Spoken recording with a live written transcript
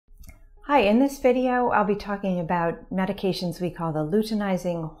Hi, in this video, I'll be talking about medications we call the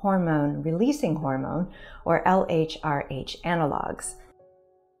luteinizing hormone releasing hormone, or LHRH analogues.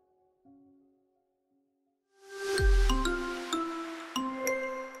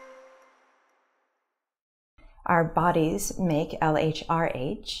 Our bodies make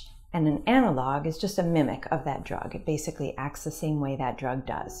LHRH, and an analog is just a mimic of that drug. It basically acts the same way that drug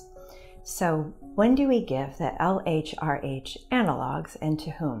does. So when do we give the LHRH analogues and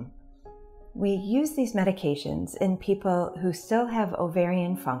to whom? We use these medications in people who still have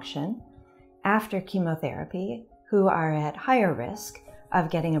ovarian function after chemotherapy, who are at higher risk of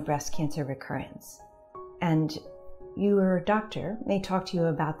getting a breast cancer recurrence. And your doctor may talk to you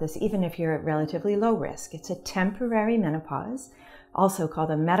about this even if you're at relatively low risk. It's a temporary menopause, also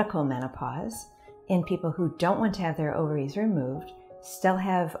called a medical menopause, in people who don't want to have their ovaries removed, still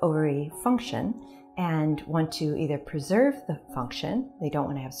have ovary function, and want to either preserve the function, they don't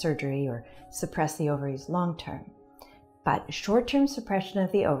want to have surgery or suppress the ovaries long term. But short-term suppression of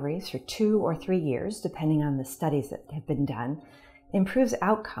the ovaries for 2 or 3 years, depending on the studies that have been done, improves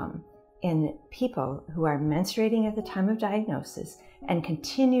outcome in people who are menstruating at the time of diagnosis and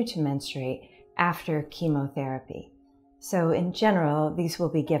continue to menstruate after chemotherapy. So in general, these will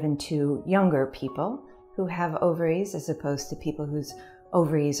be given to younger people who have ovaries as opposed to people whose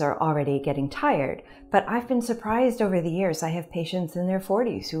ovaries are already getting tired. But I've been surprised over the years. I have patients in their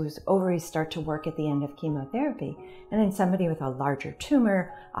 40s whose ovaries start to work at the end of chemotherapy. And in somebody with a larger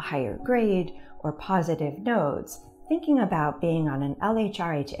tumor, a higher grade, or positive nodes, thinking about being on an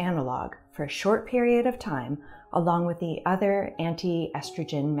LHRH analog for a short period of time, along with the other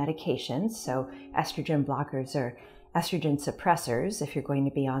anti-estrogen medications, so estrogen blockers or estrogen suppressors, if you're going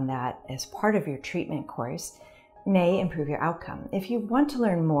to be on that as part of your treatment course, may improve your outcome. If you want to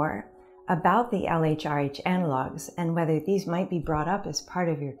learn more about the LHRH analogues and whether these might be brought up as part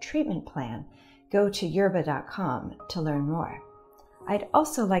of your treatment plan, go to yerbba.com to learn more. I'd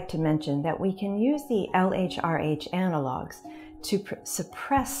also like to mention that we can use the LHRH analogues to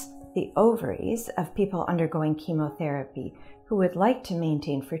suppress the ovaries of people undergoing chemotherapy who would like to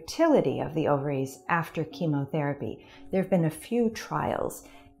maintain fertility of the ovaries after chemotherapy. There have been a few trials.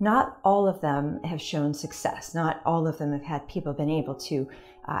 Not all of them have shown success. Not all of them have had people been able to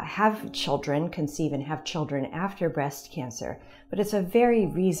have children, conceive and have children after breast cancer, but it's a very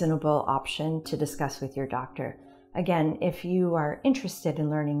reasonable option to discuss with your doctor. Again, if you are interested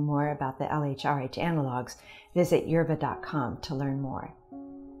in learning more about the LHRH analogues, visit yerbba.com to learn more.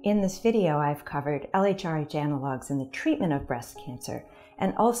 In this video, I've covered LHRH analogues in the treatment of breast cancer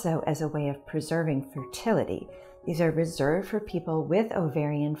and also as a way of preserving fertility. These are reserved for people with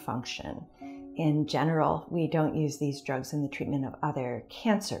ovarian function. In general, we don't use these drugs in the treatment of other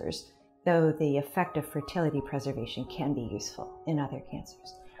cancers, though the effect of fertility preservation can be useful in other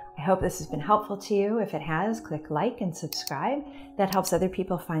cancers. I hope this has been helpful to you. If it has, click like and subscribe. That helps other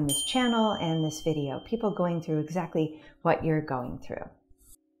people find this channel and this video, people going through exactly what you're going through.